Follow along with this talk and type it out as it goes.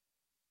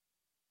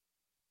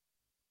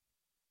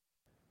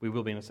We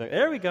will be in a second.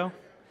 There we go.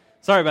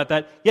 Sorry about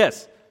that.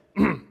 Yes,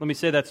 let me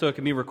say that so it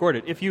can be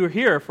recorded. If you were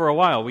here for a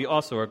while, we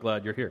also are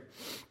glad you're here.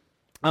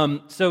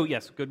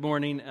 Yes, good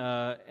morning,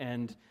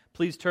 and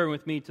please turn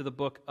with me to the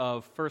book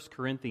of 1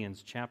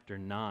 Corinthians chapter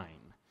 9.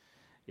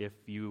 If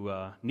you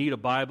need a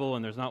Bible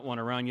and there's not one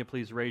around you,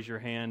 please raise your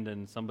hand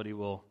and somebody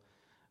will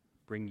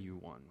bring you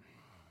one.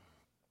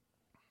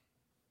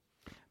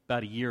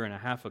 About a year and a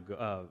half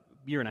ago,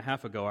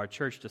 our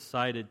church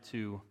decided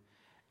to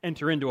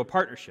enter into a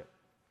partnership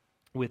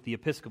with the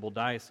Episcopal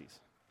Diocese.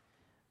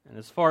 And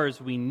as far as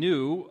we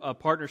knew, a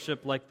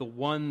partnership like the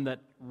one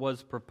that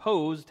was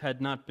proposed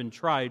had not been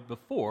tried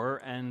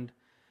before, and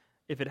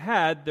if it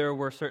had, there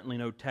were certainly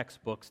no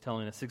textbooks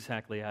telling us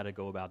exactly how to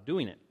go about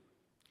doing it.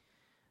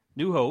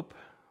 New Hope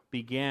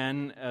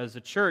began as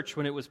a church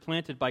when it was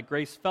planted by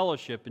Grace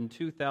Fellowship in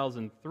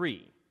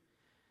 2003.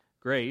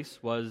 Grace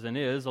was and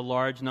is a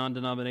large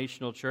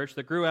non-denominational church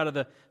that grew out of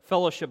the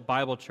Fellowship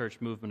Bible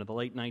Church movement of the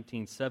late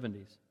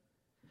 1970s.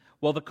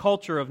 While the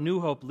culture of New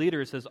Hope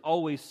leaders has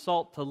always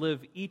sought to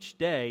live each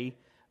day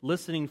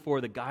listening for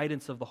the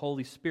guidance of the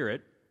Holy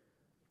Spirit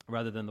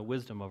rather than the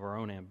wisdom of our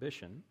own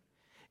ambition,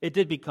 it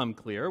did become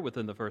clear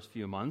within the first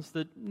few months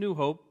that New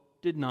Hope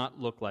did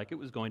not look like it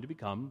was going to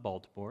become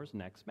Baltimore's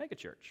next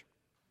megachurch.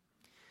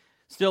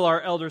 Still,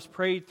 our elders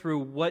prayed through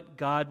what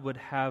God would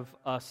have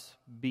us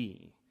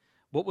be.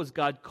 What was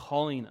God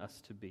calling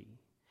us to be?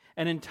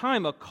 And in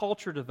time, a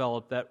culture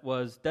developed that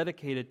was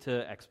dedicated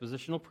to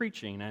expositional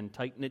preaching and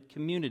tight-knit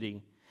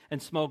community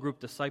and small group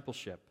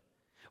discipleship.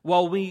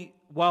 While we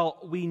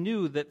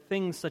knew that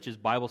things such as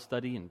Bible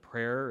study and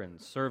prayer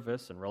and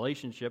service and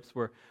relationships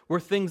were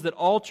things that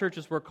all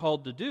churches were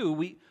called to do,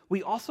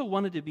 we also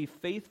wanted to be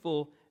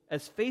faithful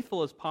as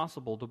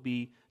possible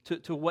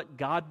to what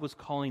God was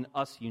calling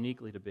us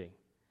uniquely to be.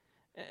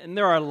 And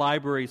there are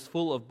libraries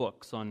full of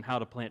books on how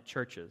to plant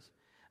churches.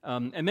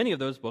 And many of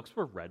those books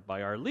were read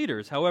by our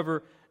leaders.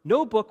 However,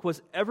 no book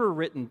was ever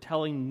written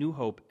telling New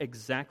Hope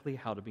exactly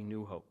how to be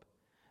New Hope.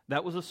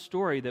 That was a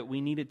story that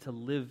we needed to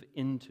live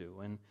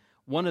into. And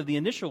one of the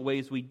initial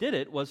ways we did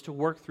it was to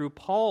work through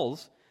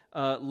Paul's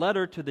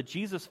letter to the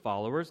Jesus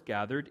followers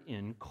gathered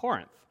in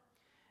Corinth.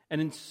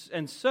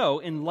 And so,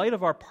 in light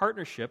of our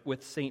partnership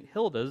with St.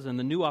 Hilda's and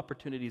the new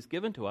opportunities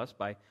given to us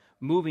by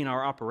moving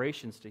our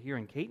operations to here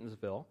in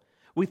Catonsville,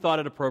 we thought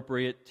it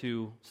appropriate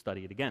to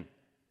study it again.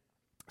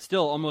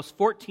 Still, almost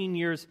 14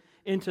 years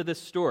into this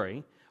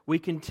story, we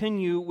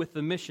continue with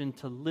the mission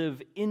to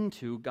live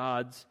into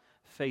God's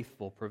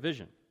faithful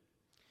provision.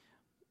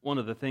 One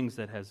of the things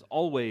that has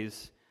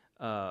always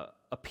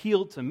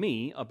appealed to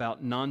me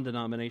about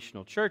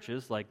non-denominational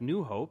churches like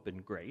New Hope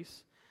and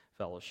Grace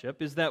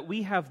Fellowship is that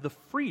we have the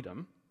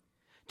freedom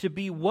to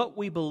be what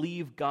we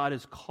believe God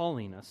is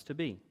calling us to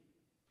be.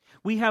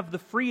 We have the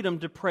freedom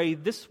to pray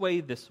this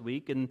way this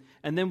week, and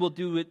then we'll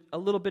do it a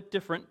little bit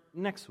different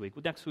next week.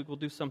 Next week we'll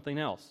do something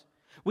else.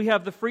 We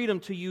have the freedom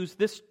to use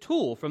this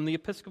tool from the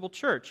Episcopal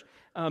Church.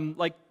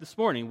 Like this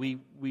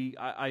morning,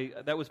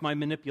 that was my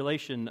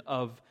manipulation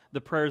of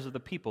the prayers of the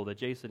people that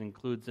Jason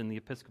includes in the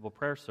Episcopal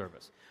prayer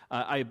service.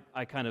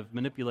 I kind of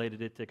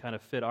manipulated it to kind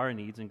of fit our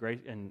needs,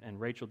 and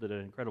Rachel did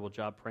an incredible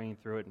job praying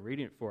through it and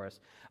reading it for us.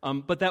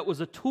 But that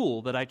was a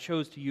tool that I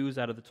chose to use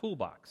out of the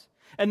toolbox.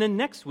 And then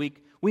next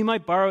week, we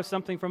might borrow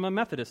something from a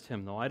Methodist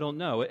hymnal. I don't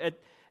know.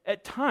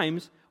 At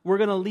times, we're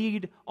going to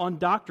lead on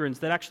doctrines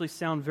that actually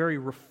sound very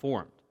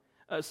Reformed,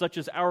 such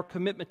as our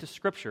commitment to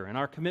Scripture and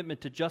our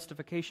commitment to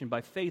justification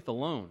by faith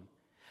alone.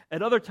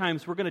 At other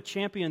times, we're going to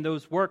champion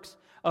those works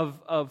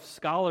of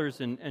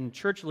scholars and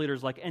church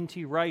leaders like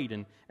N.T. Wright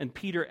and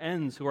Peter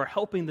Enns, who are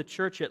helping the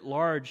church at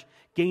large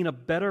gain a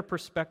better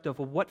perspective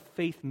of what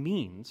faith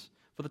means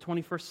for the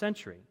 21st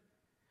century.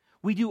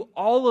 We do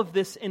all of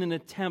this in an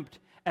attempt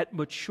at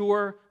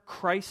mature,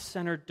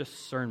 Christ-centered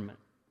discernment,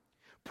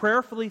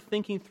 prayerfully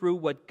thinking through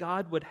what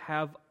God would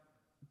have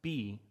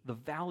be the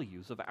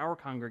values of our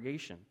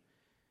congregation.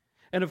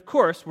 And of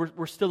course,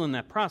 we're still in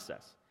that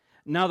process.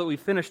 Now that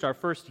we've finished our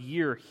first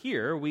year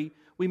here, we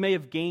may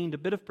have gained a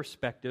bit of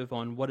perspective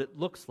on what it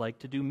looks like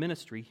to do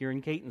ministry here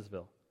in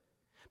Catonsville.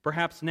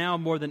 Perhaps now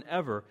more than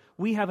ever,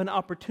 we have an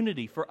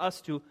opportunity for us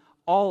to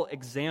all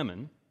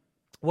examine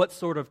what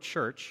sort of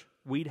church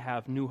we'd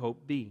have New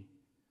Hope be.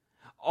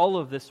 All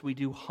of this we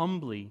do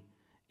humbly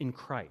in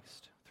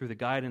Christ, through the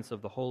guidance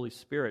of the Holy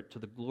Spirit to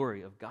the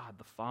glory of God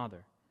the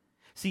Father.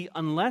 See,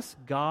 unless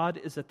God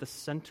is at the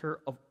center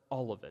of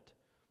all of it,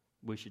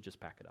 we should just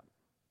pack it up.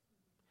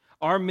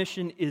 Our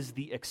mission is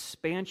the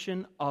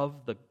expansion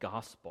of the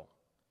gospel.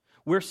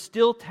 We're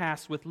still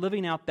tasked with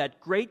living out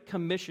that great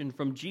commission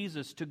from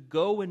Jesus to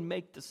go and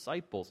make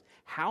disciples.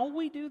 How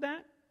we do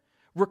that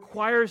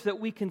requires that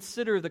we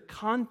consider the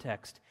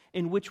context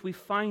in which we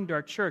find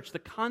our church, the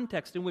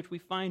context in which we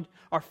find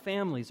our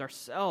families,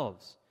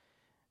 ourselves.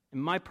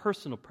 And my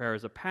personal prayer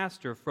as a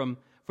pastor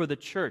for the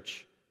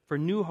church, for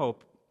New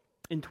Hope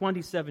in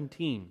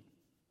 2017,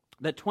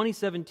 that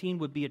 2017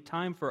 would be a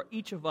time for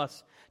each of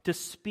us to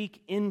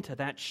speak into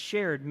that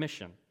shared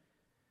mission.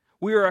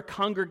 We are a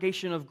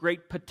congregation of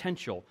great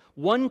potential,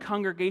 one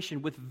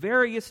congregation with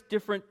various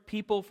different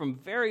people from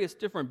various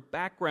different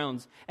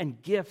backgrounds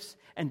and gifts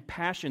and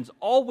passions,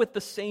 all with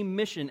the same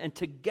mission. And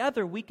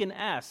together we can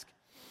ask,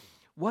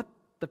 what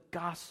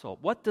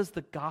does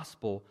the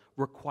gospel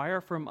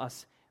require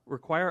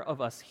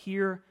of us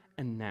here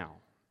and now?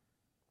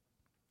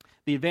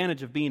 The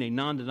advantage of being a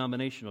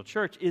non-denominational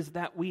church is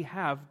that we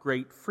have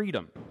great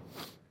freedom.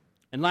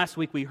 And last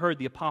week we heard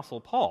the Apostle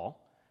Paul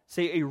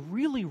say a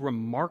really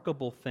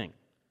remarkable thing.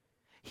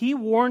 He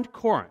warned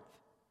Corinth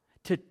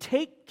to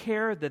take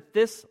care that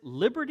this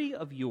liberty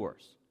of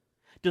yours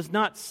does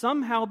not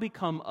somehow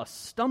become a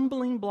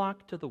stumbling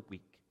block to the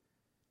weak.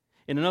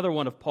 In another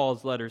one of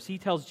Paul's letters, he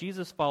tells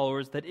Jesus'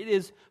 followers that it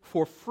is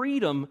for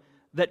freedom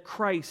that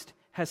Christ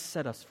has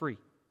set us free.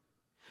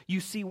 You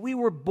see, we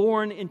were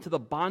born into the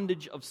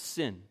bondage of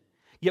sin,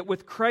 yet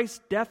with Christ's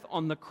death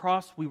on the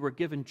cross, we were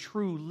given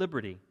true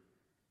liberty.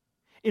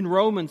 In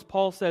Romans,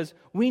 Paul says,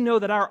 we know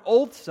that our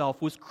old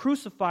self was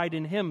crucified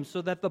in him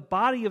so that the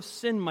body of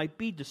sin might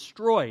be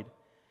destroyed,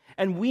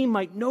 and we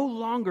might no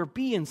longer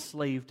be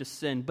enslaved to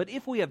sin. But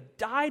if we have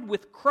died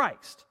with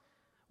Christ,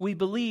 we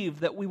believe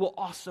that we will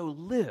also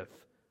live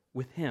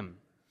with him.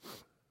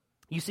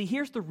 You see,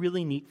 here's the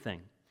really neat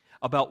thing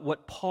about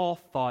what Paul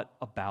thought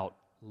about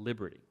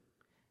liberty.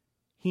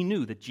 He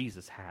knew that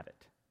Jesus had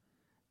it.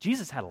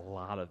 Jesus had a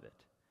lot of it.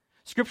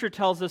 Scripture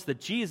tells us that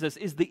Jesus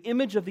is the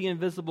image of the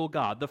invisible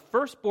God, the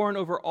firstborn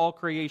over all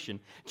creation.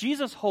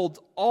 Jesus holds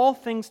all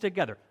things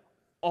together,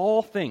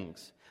 all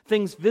things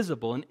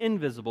visible and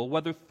invisible,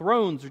 whether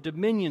thrones or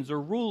dominions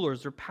or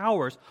rulers or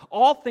powers.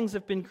 All things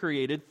have been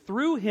created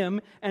through him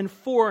and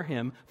for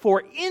him,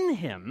 for in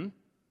him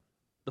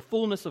the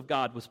fullness of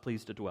God was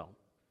pleased to dwell.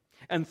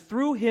 And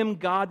through him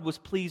God was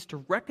pleased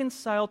to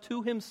reconcile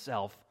to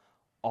himself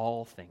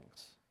all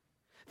things.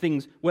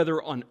 Things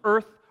whether on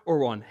earth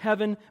or on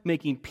heaven,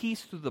 making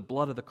peace through the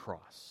blood of the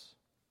cross.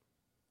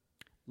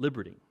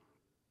 Liberty,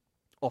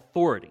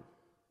 authority,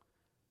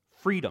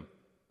 freedom,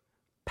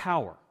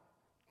 power,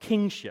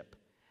 kingship.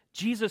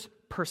 Jesus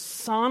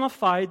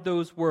personified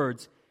those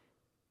words,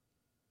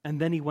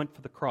 and then he went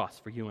for the cross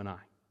for you and I.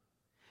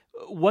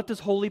 What does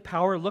holy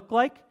power look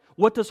like?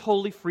 What does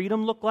holy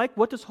freedom look like?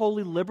 What does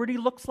holy liberty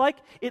look like?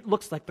 It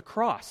looks like the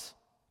cross.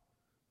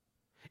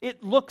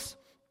 It looks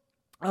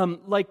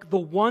like the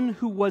one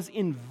who was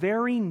in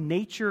very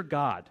nature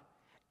God,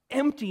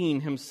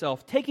 emptying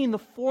himself, taking the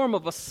form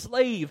of a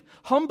slave,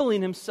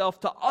 humbling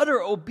himself to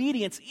utter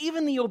obedience,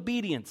 even the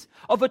obedience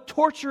of a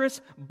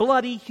torturous,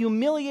 bloody,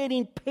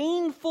 humiliating,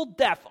 painful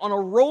death on a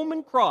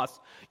Roman cross.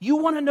 You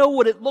want to know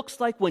what it looks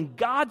like when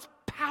God's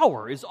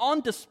power is on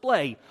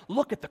display?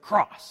 Look at the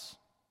cross.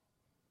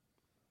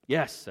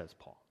 Yes, says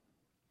Paul.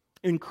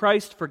 In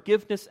Christ,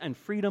 forgiveness and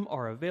freedom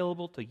are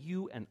available to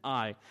you and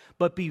I.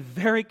 But be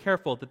very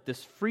careful that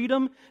this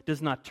freedom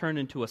does not turn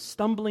into a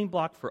stumbling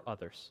block for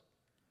others.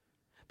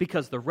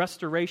 Because the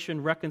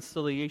restoration,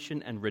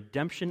 reconciliation, and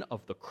redemption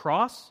of the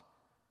cross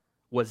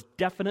was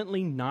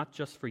definitely not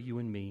just for you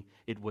and me.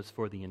 It was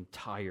for the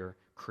entire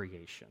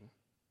creation.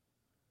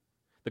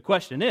 The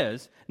question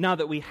is, now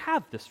that we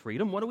have this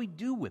freedom, what do we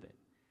do with it?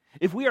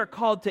 If we are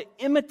called to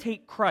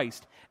imitate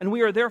Christ, and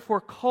we are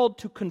therefore called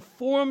to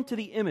conform to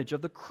the image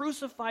of the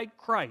crucified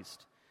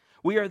Christ,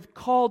 we are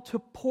called to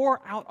pour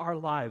out our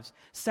lives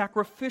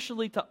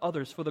sacrificially to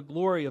others for the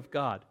glory of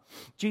God.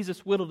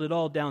 Jesus whittled it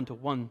all down to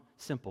one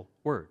simple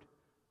word: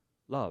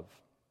 love.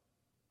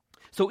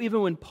 So even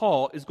when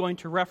Paul is going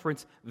to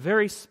reference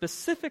very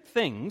specific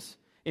things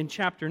in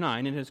chapter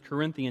 9 in his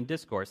Corinthian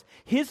discourse,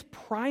 his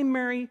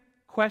primary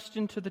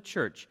question to the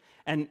church,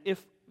 and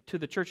if to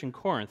the church in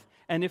Corinth,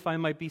 and if I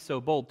might be so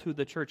bold, to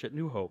the church at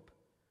New Hope,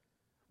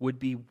 would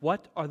be,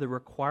 what are the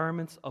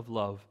requirements of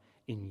love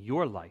in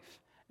your life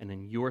and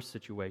in your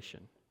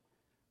situation?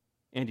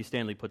 Andy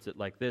Stanley puts it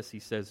like this. He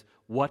says,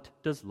 what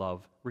does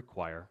love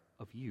require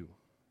of you?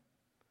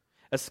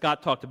 As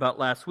Scott talked about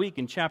last week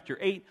in chapter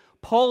 8,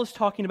 Paul is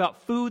talking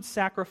about food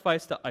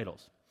sacrificed to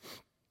idols.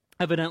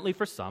 Evidently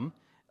for some,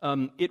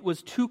 it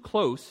was too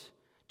close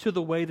to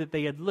the way that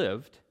they had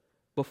lived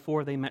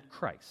before they met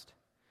Christ.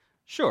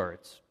 Sure,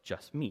 it's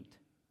just meat.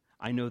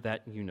 I know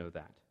that and you know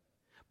that.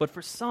 But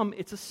for some,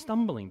 it's a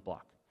stumbling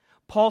block.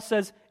 Paul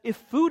says, if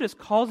food is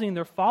causing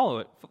their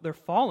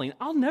falling,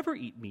 I'll never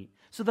eat meat,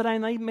 so that I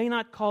may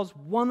not cause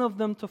one of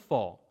them to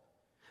fall.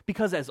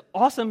 Because as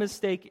awesome as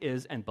steak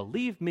is, and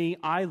believe me,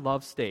 I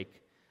love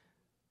steak,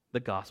 the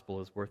gospel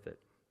is worth it.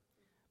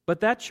 But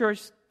that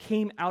church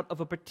came out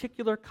of a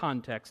particular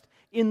context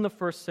in the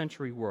first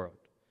century world.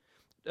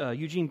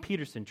 Eugene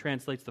Peterson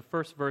translates the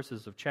first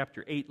verses of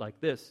chapter 8 like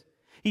this.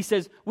 He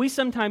says, we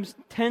sometimes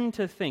tend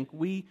to think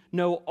we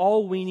know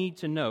all we need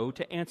to know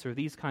to answer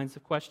these kinds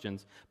of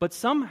questions, but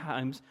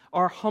sometimes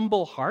our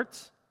humble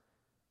hearts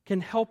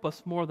can help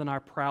us more than our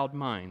proud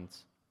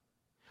minds.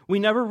 We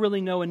never really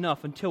know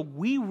enough until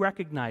we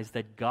recognize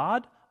that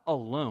God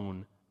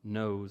alone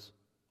knows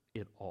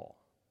it all.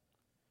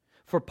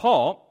 For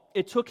Paul,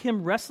 it took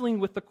him wrestling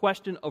with the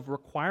question of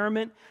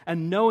requirement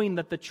and knowing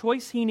that the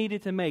choice he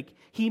needed to make,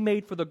 he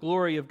made for the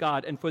glory of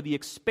God and for the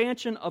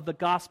expansion of the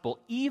gospel,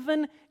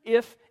 even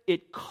if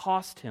it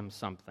cost him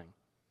something.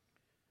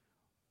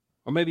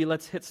 Or maybe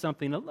let's hit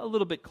something a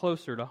little bit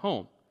closer to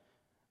home.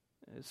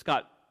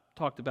 Scott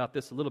talked about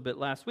this a little bit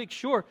last week.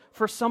 Sure,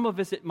 for some of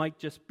us it might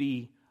just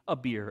be a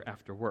beer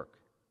after work.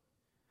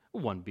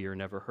 One beer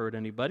never hurt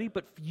anybody,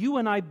 but you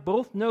and I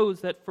both know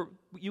that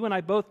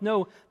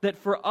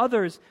for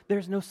others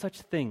there's no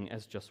such thing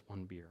as just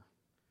one beer.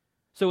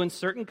 So in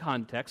certain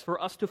contexts,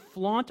 for us to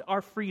flaunt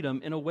our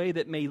freedom in a way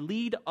that may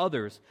lead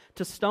others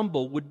to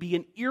stumble would be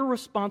an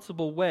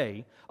irresponsible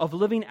way of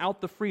living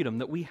out the freedom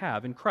that we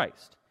have in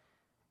Christ.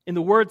 In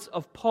the words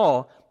of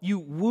Paul, you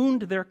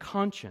wound their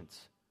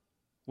conscience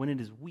when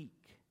it is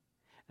weak,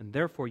 and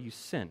therefore you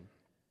sin.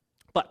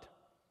 But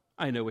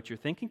I know what you're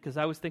thinking, because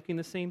I was thinking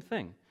the same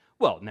thing.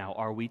 Well, now,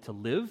 are we to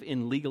live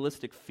in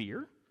legalistic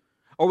fear?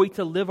 Are we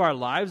to live our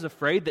lives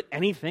afraid that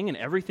anything and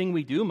everything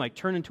we do might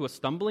turn into a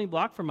stumbling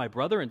block for my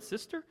brother and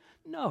sister?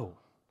 No.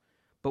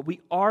 But we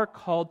are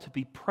called to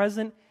be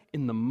present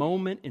in the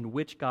moment in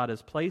which God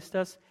has placed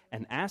us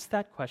and ask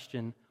that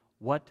question,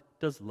 what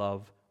does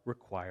love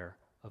require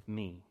of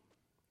me?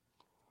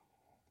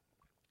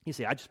 You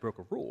say, I just broke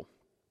a rule.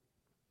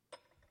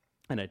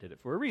 And I did it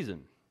for a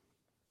reason.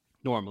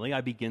 Normally, I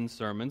begin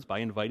sermons by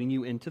inviting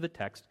you into the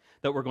text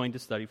that we're going to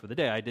study for the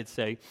day. I did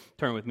say,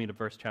 turn with me to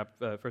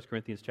 1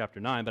 Corinthians chapter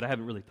 9, but I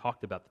haven't really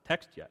talked about the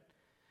text yet.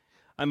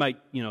 I might,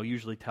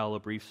 usually tell a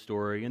brief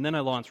story, and then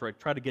I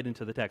try to get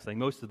into the text. Like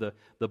most of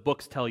the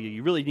books tell you,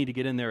 you really need to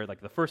get in there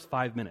like the first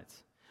 5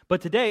 minutes.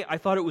 But today, I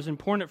thought it was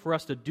important for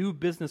us to do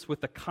business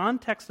with the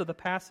context of the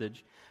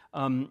passage,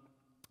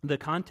 the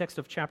context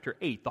of chapter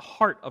 8, the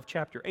heart of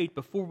chapter 8,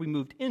 before we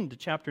moved into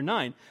chapter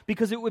 9,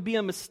 because it would be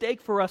a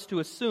mistake for us to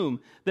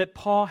assume that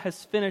Paul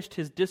has finished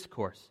his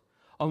discourse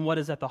on what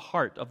is at the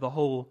heart of the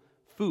whole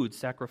food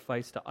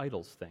sacrificed to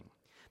idols thing.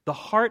 The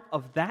heart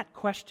of that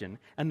question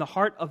and the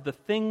heart of the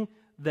thing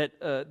that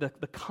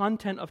the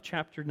content of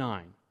chapter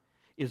 9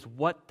 is,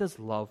 what does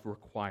love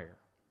require?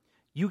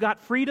 You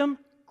got freedom?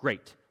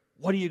 Great.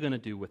 What are you going to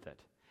do with it?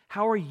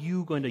 How are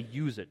you going to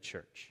use it,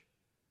 church?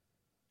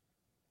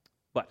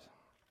 But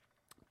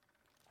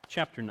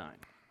chapter 9.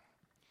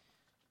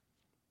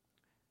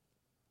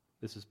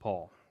 This is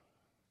Paul.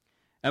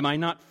 Am I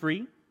not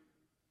free?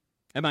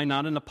 Am I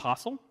not an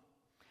apostle?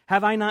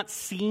 Have I not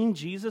seen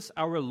Jesus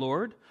our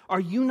Lord? Are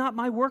you not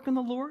my work in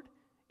the Lord?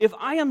 If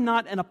I am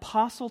not an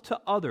apostle to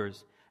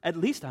others, at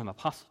least I'm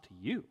apostle to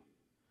you.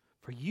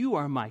 For you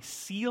are my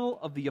seal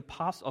of the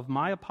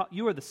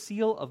you are the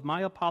seal of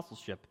my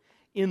apostleship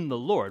in the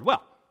Lord.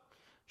 Well,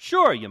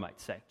 sure, you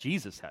might say,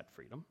 Jesus had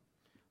freedom.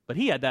 But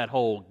he had that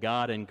whole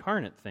God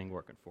incarnate thing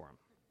working for him.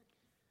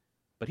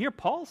 But here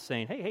Paul's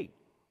saying, hey,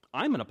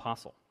 I'm an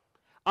apostle.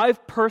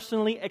 I've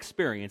personally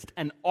experienced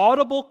an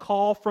audible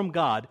call from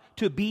God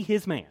to be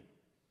his man.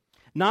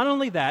 Not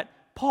only that,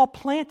 Paul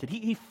planted.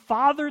 He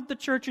fathered the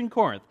church in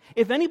Corinth.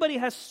 If anybody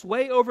has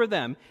sway over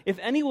them, if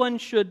anyone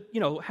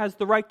has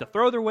the right to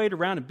throw their weight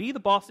around and be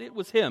the boss, it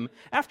was him.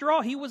 After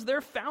all, he was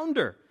their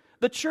founder.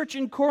 The church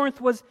in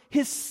Corinth was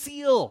his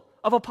seal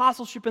of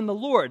apostleship in the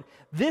Lord.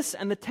 This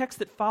and the text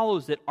that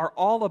follows it are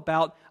all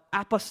about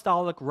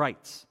apostolic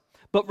rights.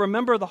 But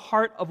remember the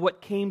heart of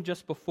what came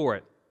just before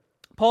it.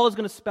 Paul is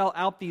going to spell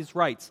out these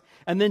rights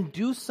and then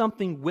do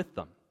something with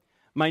them.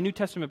 My New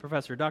Testament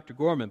professor, Dr.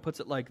 Gorman, puts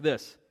it like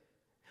this.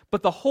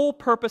 But the whole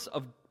purpose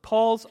of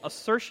Paul's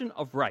assertion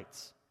of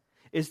rights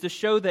is to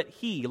show that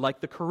he,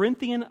 like the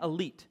Corinthian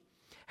elite,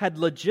 had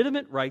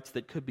legitimate rights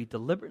that could be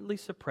deliberately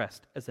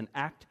suppressed as an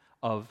act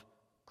of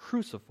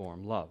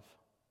cruciform love,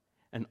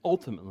 and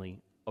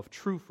ultimately of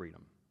true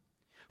freedom.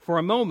 For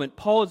a moment,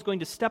 Paul is going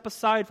to step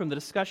aside from the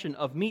discussion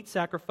of meat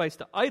sacrificed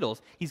to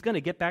idols. He's going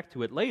to get back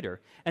to it later,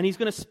 and he's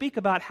going to speak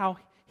about how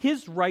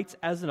his rights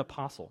as an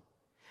apostle,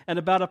 and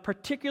about a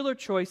particular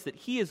choice that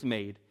he has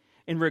made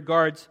in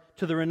regards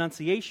to the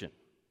renunciation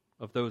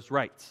of those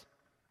rights.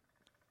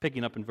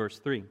 Picking up in verse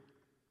 3.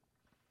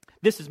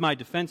 This is my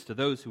defense to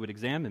those who would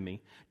examine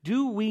me.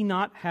 Do we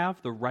not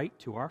have the right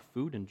to our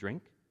food and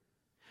drink?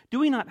 Do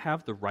we not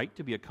have the right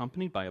to be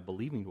accompanied by a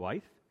believing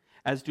wife,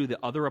 as do the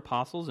other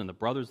apostles and the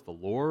brothers of the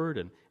Lord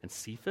and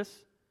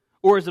Cephas?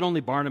 Or is it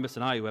only Barnabas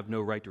and I who have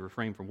no right to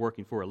refrain from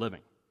working for a living?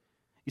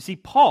 You see,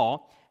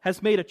 Paul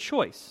has made a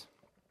choice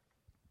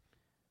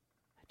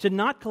to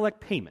not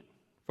collect payment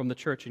from the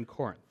church in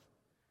Corinth.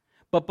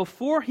 But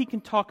before he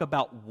can talk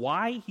about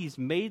why he's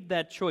made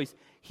that choice,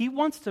 he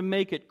wants to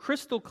make it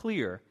crystal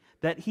clear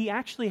that he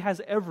actually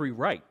has every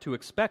right to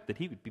expect that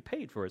he would be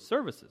paid for his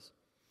services.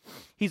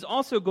 He's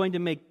also going to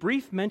make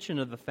brief mention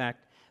of the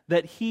fact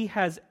that he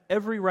has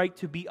every right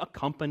to be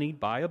accompanied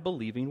by a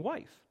believing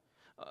wife.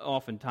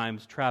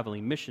 Oftentimes,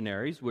 traveling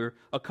missionaries were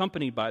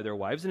accompanied by their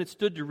wives, and it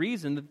stood to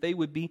reason that they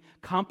would be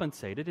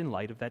compensated in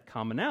light of that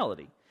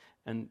commonality.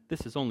 And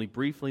this is only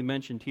briefly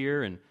mentioned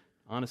here, and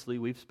honestly,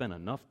 we've spent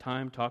enough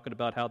time talking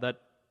about how that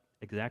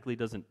exactly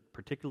doesn't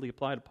particularly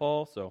apply to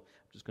Paul, so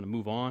I'm just going to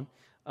move on.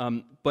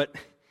 But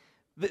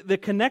The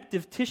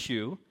connective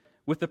tissue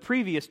with the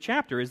previous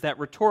chapter is that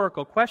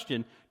rhetorical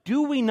question,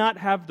 do we not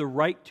have the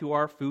right to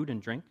our food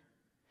and drink?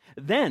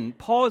 Then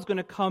Paul is going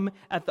to come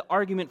at the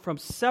argument from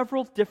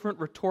several different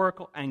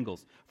rhetorical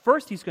angles.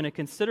 First, he's going to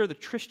consider the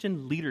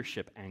Christian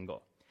leadership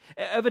angle.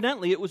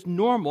 Evidently, it was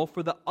normal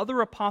for the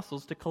other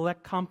apostles to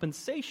collect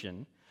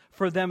compensation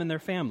for them and their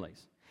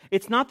families.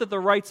 It's not that the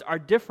rights are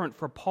different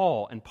for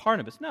Paul and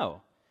Barnabas.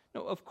 No,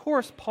 of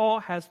course,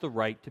 Paul has the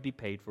right to be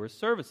paid for his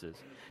services.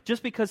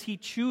 Just because he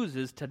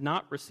chooses to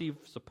not receive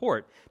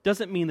support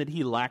doesn't mean that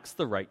he lacks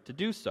the right to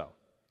do so.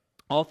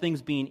 All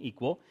things being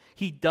equal,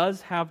 he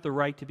does have the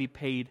right to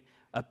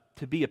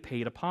be a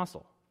paid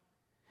apostle.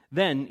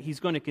 Then he's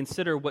going to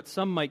consider what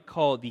some might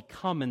call the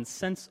common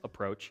sense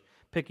approach,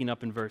 picking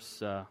up in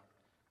verse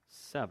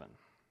 7.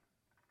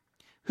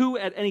 Who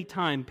at any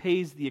time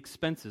pays the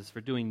expenses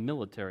for doing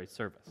military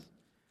service?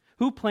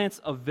 Who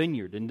plants a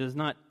vineyard and does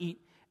not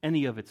eat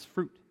any of its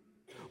fruit?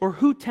 Or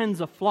who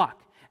tends a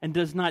flock and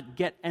does not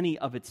get any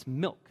of its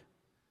milk?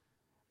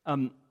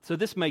 So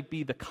this might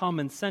be the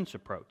common sense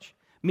approach,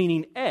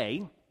 meaning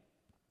A,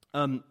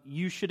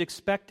 you should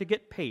expect to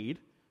get paid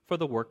for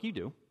the work you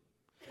do.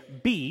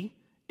 B,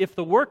 if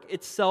the work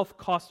itself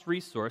costs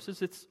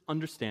resources, it's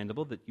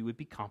understandable that you would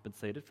be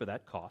compensated for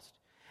that cost.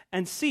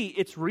 And C,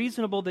 it's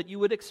reasonable that you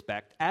would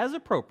expect, as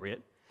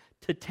appropriate,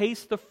 to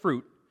taste the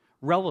fruit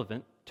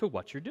relevant to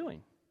what you're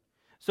doing.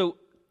 So,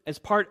 as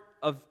part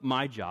of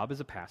my job as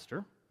a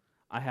pastor,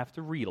 I have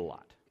to read a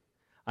lot.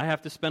 I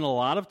have to spend a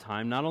lot of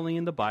time not only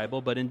in the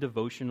Bible, but in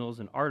devotionals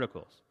and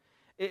articles.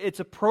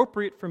 It's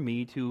appropriate for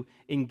me to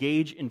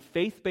engage in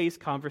faith-based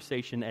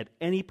conversation at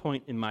any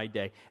point in my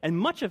day. And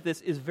much of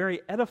this is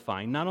very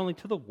edifying, not only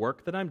to the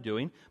work that I'm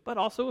doing, but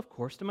also, of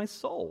course, to my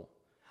soul.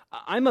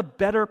 I'm a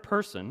better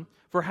person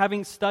for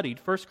having studied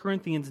 1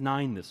 Corinthians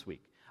 9 this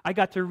week. I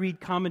got to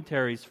read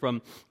commentaries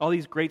from all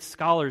these great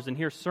scholars and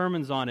hear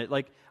sermons on it.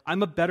 Like,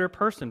 I'm a better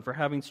person for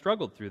having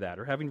struggled through that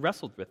or having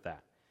wrestled with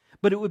that.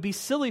 But it would be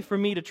silly for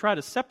me to try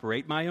to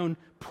separate my own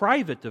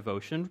private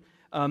devotion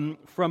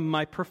from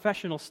my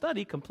professional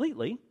study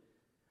completely.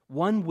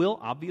 One will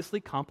obviously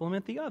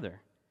complement the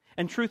other.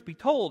 And truth be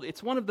told,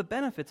 it's one of the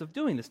benefits of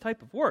doing this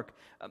type of work.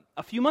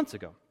 A few months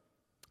ago,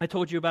 I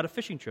told you about a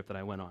fishing trip that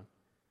I went on.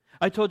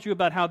 I told you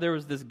about how there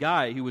was this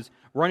guy who was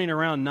running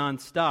around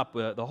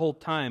nonstop the whole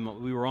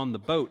time we were on the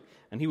boat,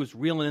 and he was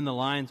reeling in the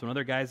lines when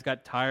other guys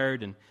got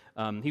tired, and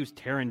he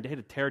had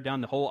to tear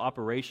down the whole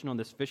operation on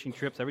this fishing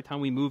trip. So every time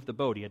we moved the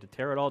boat, he had to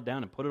tear it all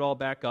down and put it all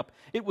back up.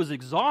 It was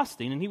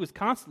exhausting, and he was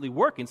constantly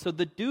working, so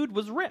the dude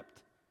was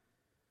ripped.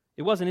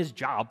 It wasn't his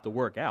job to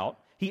work out.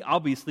 He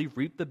obviously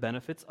reaped the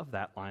benefits of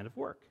that line of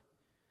work.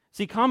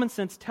 See, common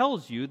sense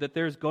tells you that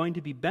there's going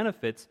to be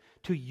benefits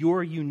to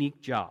your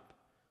unique job.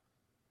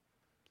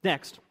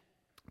 Next,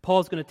 Paul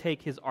is going to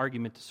take his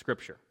argument to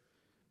Scripture,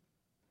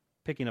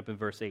 picking up in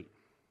verse 8.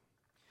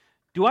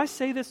 Do I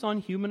say this on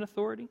human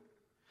authority?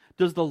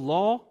 Does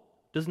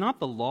not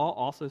the law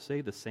also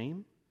say the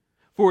same?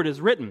 For it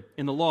is written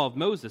in the law of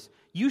Moses,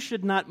 you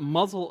should not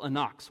muzzle an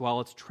ox while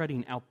it's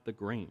treading out the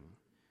grain.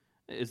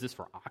 Is this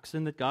for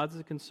oxen that God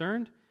is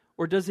concerned?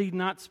 Or does he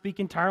not speak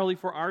entirely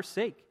for our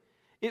sake?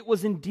 It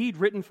was indeed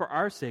written for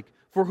our sake,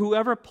 for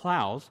whoever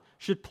plows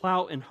should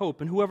plow in hope,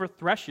 and whoever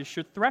threshes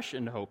should thresh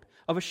in hope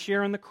of a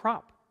share in the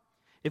crop.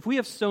 If we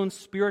have sown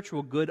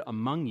spiritual good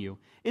among you,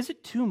 is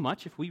it too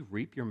much if we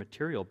reap your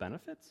material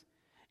benefits?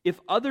 If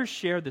others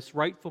share this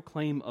rightful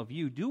claim of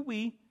you,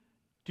 do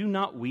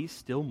not we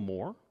still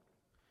more?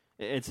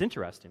 It's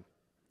interesting.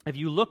 If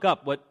you look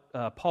up what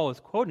Paul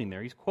is quoting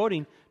there, he's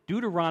quoting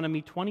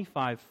Deuteronomy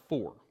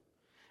 25:4.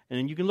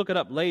 And you can look it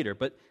up later,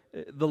 but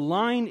the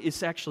line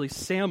is actually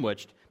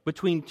sandwiched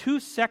between two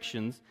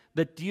sections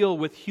that deal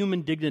with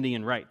human dignity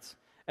and rights.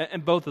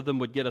 And both of them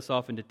would get us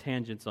off into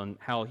tangents on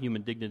how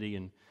human dignity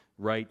and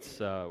rights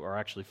are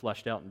actually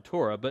fleshed out in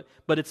Torah.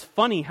 But it's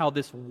funny how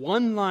this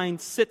one line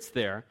sits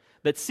there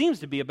that seems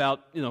to be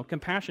about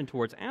compassion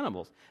towards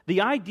animals.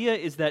 The idea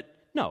is that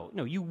no,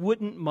 you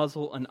wouldn't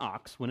muzzle an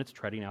ox when it's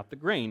treading out the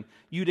grain.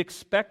 You'd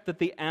expect that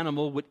the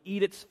animal would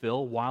eat its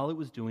fill while it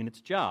was doing its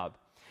job.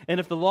 And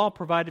if the law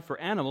provided for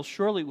animals,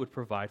 surely it would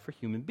provide for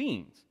human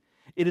beings.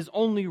 It is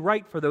only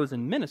right for those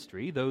in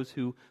ministry,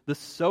 the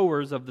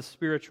sowers of the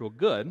spiritual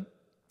good,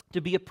 to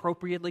be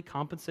appropriately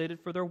compensated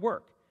for their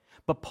work.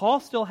 But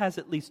Paul still has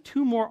at least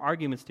two more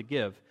arguments to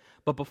give.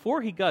 But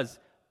before he does,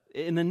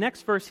 in the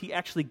next verse, he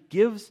actually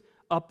gives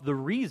up the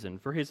reason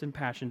for his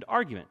impassioned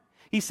argument.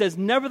 He says,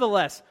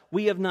 nevertheless,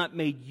 we have not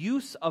made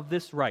use of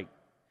this right,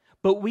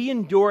 but we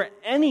endure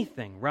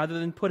anything rather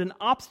than put an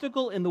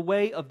obstacle in the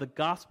way of the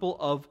gospel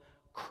of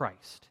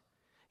Christ.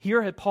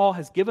 Here Paul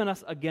has given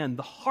us again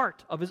the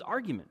heart of his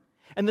argument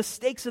and the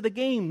stakes of the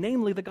game,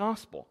 namely the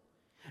gospel.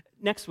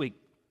 Next week,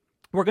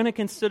 we're going to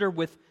consider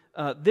with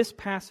this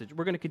passage,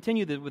 we're going to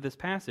continue with this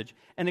passage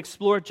and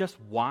explore just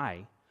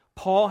why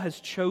Paul has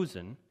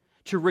chosen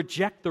to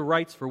reject the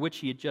rights for which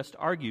he had just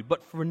argued.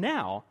 But for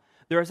now,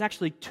 there is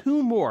actually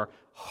two more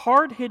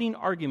hard-hitting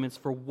arguments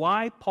for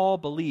why Paul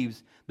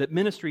believes that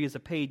ministry is a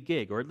paid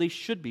gig, or at least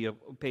should be a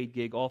paid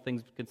gig, all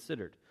things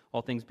considered.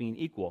 all things being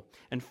equal.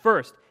 And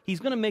first, he's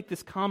going to make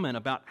this comment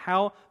about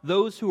how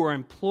those who are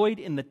employed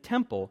in the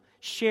temple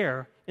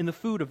share in the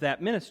food of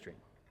that ministry.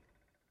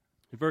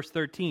 In verse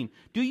 13,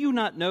 do you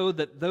not know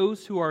that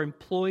those who are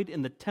employed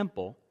in the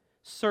temple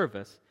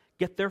service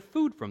get their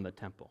food from the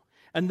temple?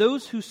 And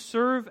those who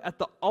serve at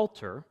the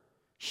altar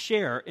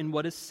share in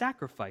what is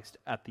sacrificed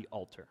at the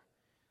altar.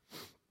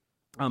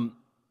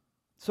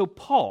 So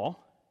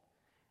Paul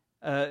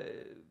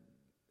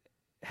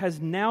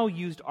has now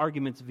used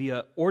arguments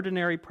via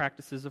ordinary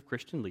practices of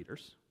Christian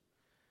leaders,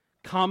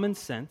 common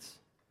sense,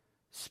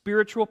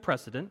 scriptural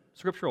precedent,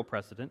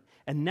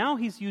 and now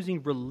he's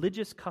using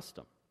religious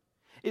custom.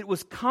 It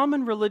was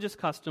common religious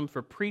custom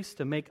for priests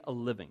to make a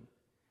living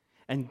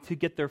and to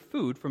get their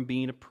food from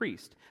being a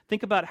priest.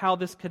 Think about how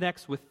this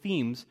connects with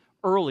themes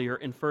earlier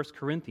in 1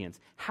 Corinthians.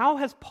 How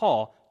has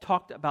Paul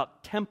talked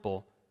about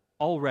temple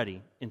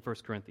already in 1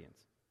 Corinthians?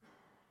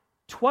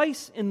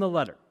 Twice in the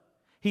letter,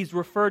 he's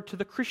referred to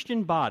the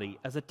Christian body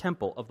as a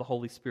temple of the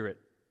Holy Spirit.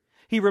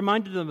 He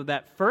reminded them of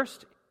that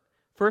first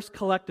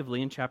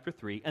collectively in chapter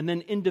 3, and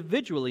then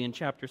individually in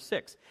chapter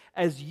 6.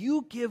 As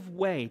you give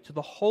way to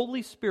the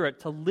Holy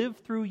Spirit to live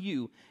through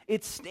you,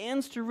 it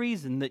stands to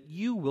reason that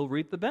you will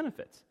reap the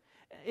benefits.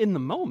 In the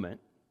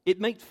moment,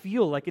 it might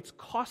feel like it's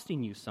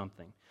costing you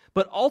something.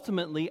 But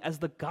ultimately, as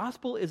the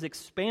gospel is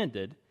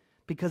expanded,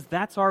 because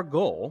that's our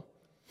goal,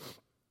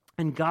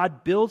 and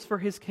God builds for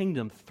his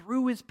kingdom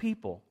through his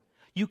people,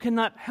 you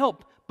cannot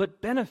help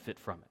but benefit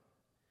from it.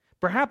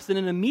 Perhaps in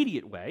an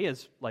immediate way,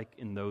 as like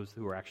in those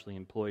who are actually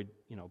employed,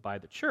 by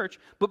the church,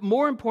 but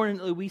more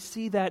importantly, we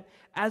see that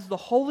as the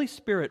Holy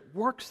Spirit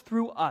works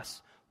through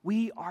us,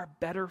 we are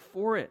better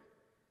for it.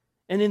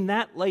 And in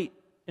that light,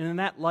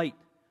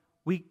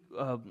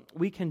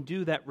 we can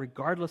do that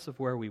regardless of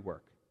where we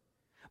work.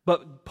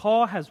 But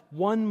Paul has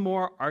one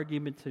more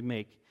argument to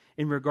make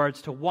in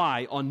regards to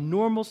why, on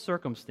normal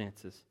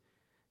circumstances,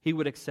 he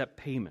would accept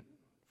payment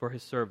for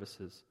his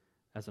services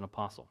as an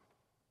apostle.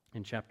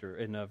 In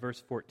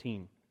verse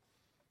 14.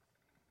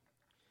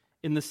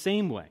 In the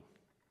same way,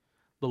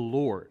 the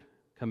Lord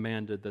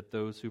commanded that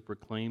those who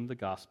proclaim the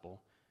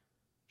gospel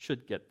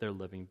should get their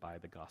living by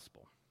the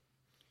gospel.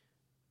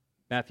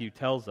 Matthew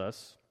tells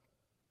us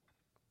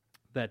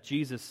that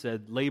Jesus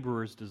said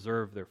laborers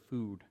deserve their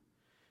food.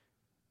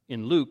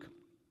 In Luke,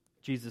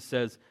 Jesus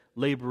says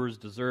laborers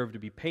deserve to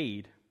be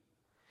paid.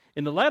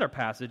 In the latter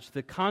passage,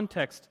 the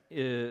context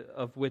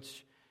of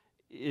which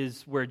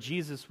is where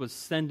Jesus was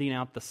sending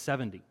out the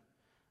 70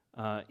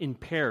 in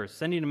pairs,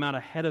 sending them out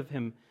ahead of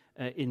him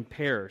in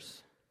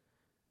pairs.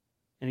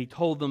 And he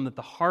told them that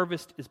the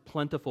harvest is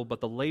plentiful,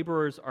 but the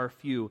laborers are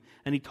few.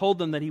 And he told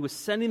them that he was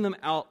sending them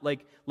out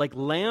like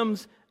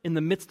lambs in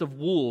the midst of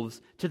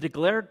wolves to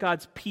declare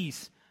God's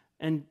peace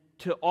and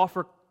to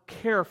offer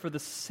care for the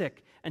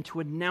sick and to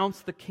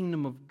announce the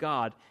kingdom of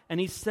God. And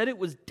he said it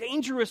was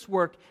dangerous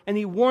work, and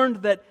he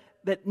warned that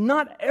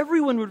not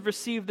everyone would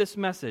receive this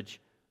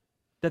message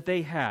that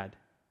they had,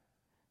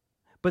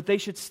 but they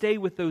should stay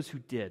with those who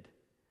did,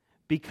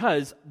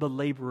 because the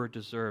laborer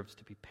deserves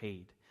to be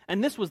paid.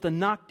 And this was the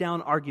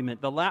knockdown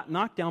argument, the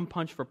knockdown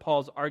punch for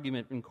Paul's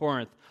argument in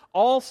Corinth.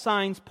 All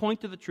signs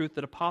point to the truth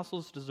that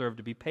apostles deserve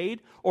to be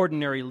paid.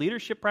 Ordinary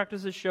leadership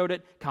practices showed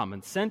it.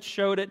 Common sense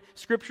showed it.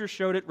 Scripture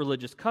showed it.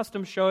 Religious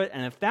custom showed it.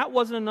 And if that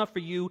wasn't enough for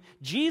you,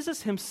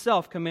 Jesus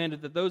himself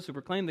commanded that those who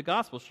proclaim the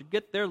gospel should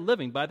get their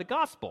living by the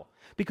gospel.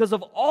 Because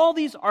of all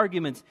these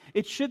arguments,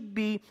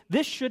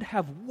 this should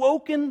have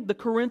woken the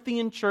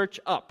Corinthian church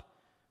up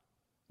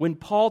when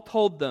Paul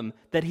told them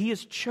that he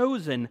has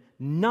chosen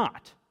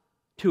not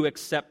to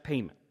accept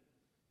payment,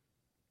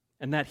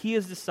 and that he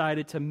has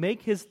decided to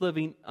make his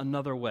living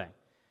another way.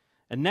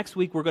 And next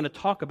week we're going to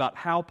talk about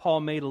how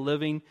Paul made a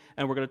living,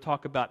 and we're going to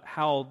talk about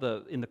how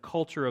in the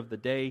culture of the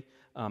day,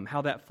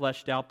 how that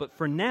fleshed out. But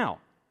for now,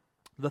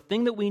 the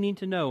thing that we need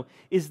to know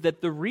is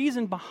that the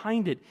reason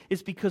behind it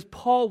is because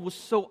Paul was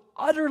so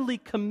utterly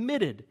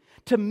committed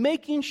to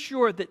making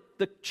sure that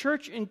the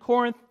church in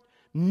Corinth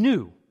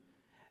knew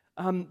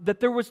that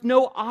there was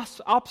no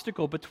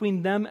obstacle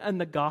between them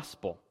and the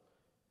gospel.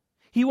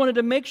 He wanted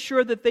to make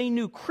sure that they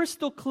knew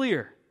crystal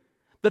clear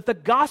that the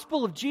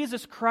gospel of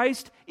Jesus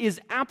Christ is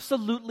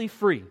absolutely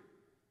free.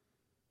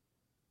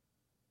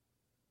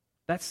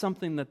 That's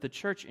something that the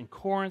church in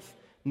Corinth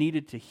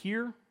needed to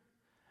hear,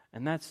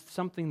 and that's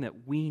something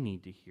that we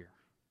need to hear.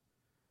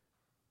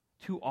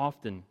 Too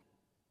often,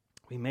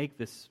 we make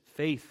this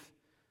faith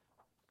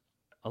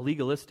a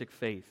legalistic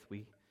faith.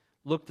 We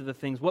look to the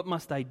things, what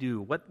must I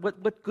do?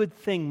 What good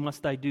thing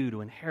must I do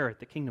to inherit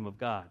the kingdom of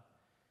God?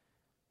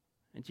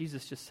 And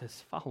Jesus just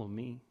says, follow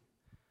me.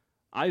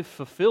 I've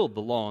fulfilled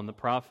the law and the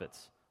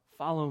prophets.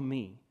 Follow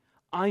me.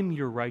 I'm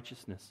your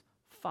righteousness.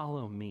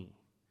 Follow me.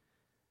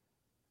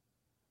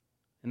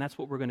 And that's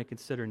what we're going to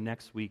consider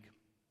next week.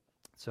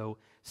 So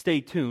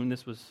stay tuned.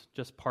 This was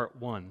just part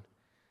 1.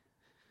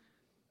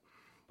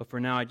 But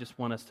for now, I just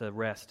want us to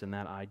rest in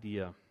that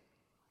idea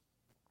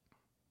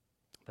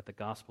that the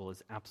gospel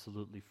is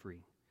absolutely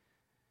free.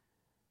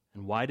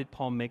 And why did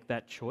Paul make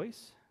that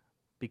choice?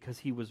 Because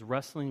he was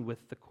wrestling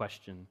with the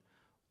question,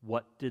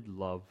 what did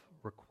love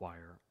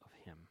require of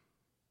him?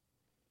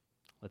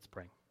 Let's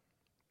pray.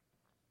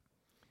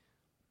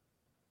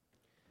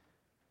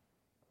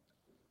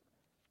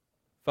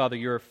 Father,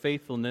 your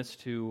faithfulness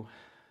to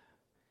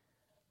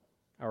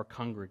our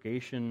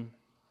congregation,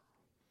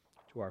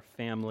 to our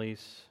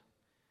families,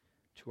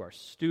 to our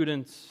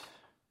students,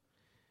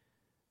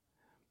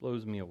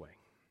 blows me away.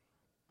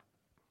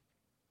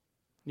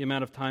 The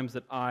amount of times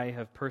that I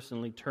have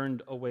personally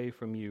turned away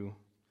from you,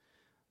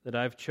 that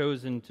I've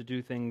chosen to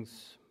do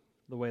things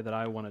the way that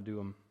I want to do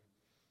them,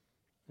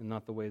 and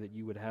not the way that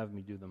you would have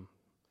me do them.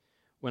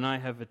 When I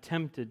have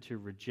attempted to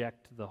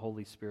reject the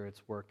Holy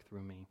Spirit's work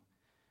through me,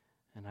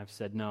 and I've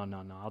said, no,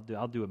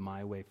 I'll do it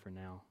my way for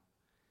now.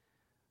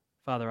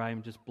 Father, I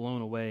am just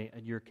blown away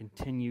at your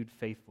continued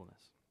faithfulness.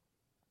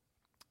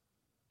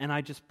 And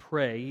I just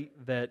pray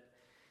that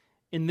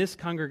in this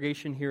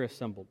congregation here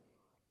assembled,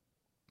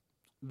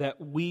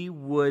 that we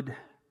would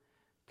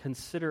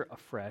consider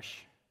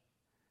afresh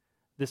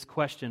this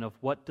question of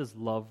what does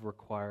love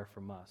require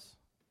from us?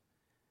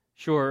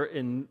 Sure,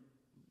 in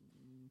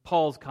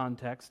Paul's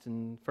context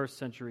in first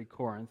century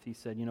Corinth, he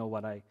said, you know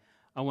what, I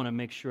want to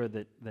make sure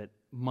that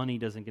money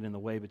doesn't get in the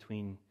way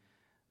between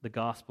the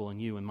gospel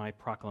and you and my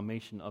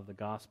proclamation of the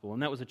gospel.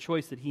 And that was a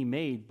choice that he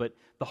made, but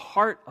the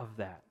heart of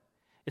that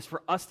is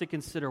for us to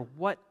consider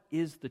what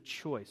is the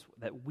choice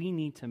that we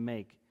need to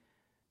make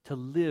to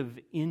live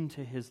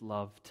into his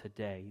love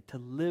today, to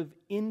live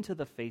into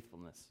the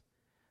faithfulness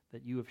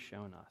that you have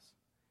shown us.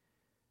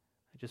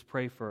 I just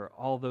pray for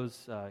all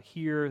those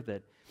here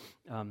that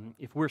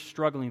if we're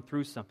struggling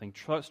through something,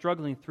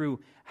 struggling through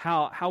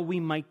how we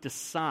might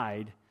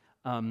decide,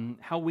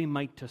 how we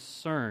might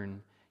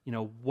discern,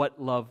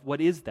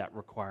 what is that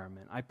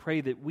requirement? I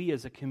pray that we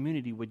as a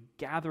community would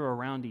gather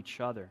around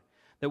each other,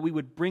 that we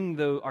would bring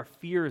our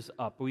fears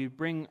up, we would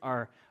bring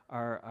our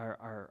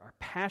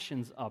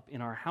passions up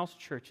in our house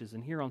churches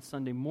and here on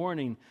Sunday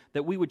morning,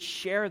 that we would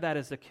share that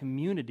as a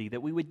community,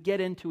 that we would get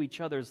into each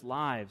other's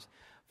lives.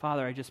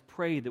 Father, I just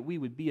pray that we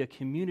would be a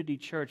community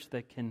church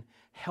that can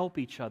help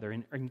each other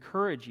and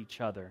encourage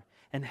each other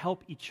and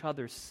help each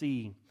other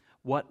see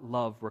what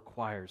love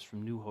requires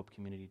from New Hope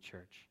Community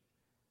Church.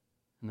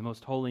 In the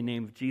most holy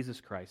name of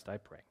Jesus Christ, I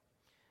pray.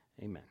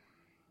 Amen.